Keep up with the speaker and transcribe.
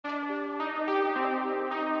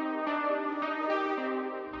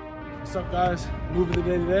What's up, guys? Move of the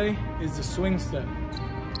day today is the swing step.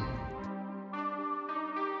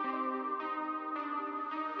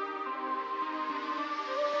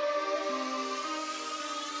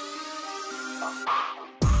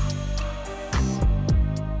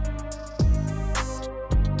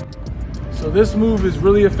 So this move is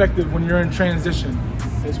really effective when you're in transition.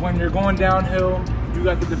 It's when you're going downhill, you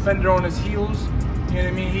got the defender on his heels, you know what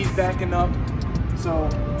I mean? He's backing up. So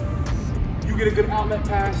you get a good outlet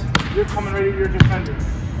pass, you're coming right at your defender.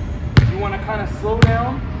 You want to kind of slow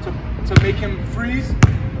down to make him freeze,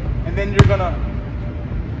 and then you're gonna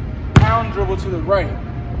pound dribble to the right.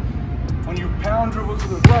 When you pound dribble to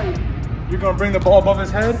the right, you're gonna bring the ball above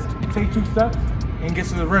his head, take 2 steps, and get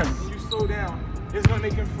to the rim. When you slow down, it's gonna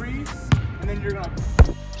make him freeze, and then you're gonna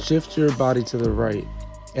shift your body to the right,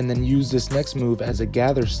 and then use this next move as a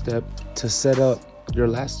gather step to set up your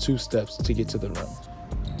last 2 steps to get to the rim.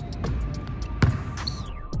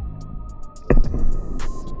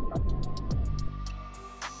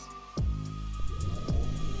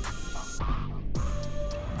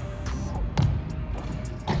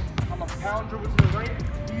 I'm a pound dribble to the right,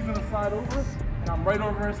 he's gonna slide over, and I'm right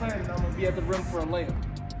over his head, and I'm gonna be at the rim for a layup.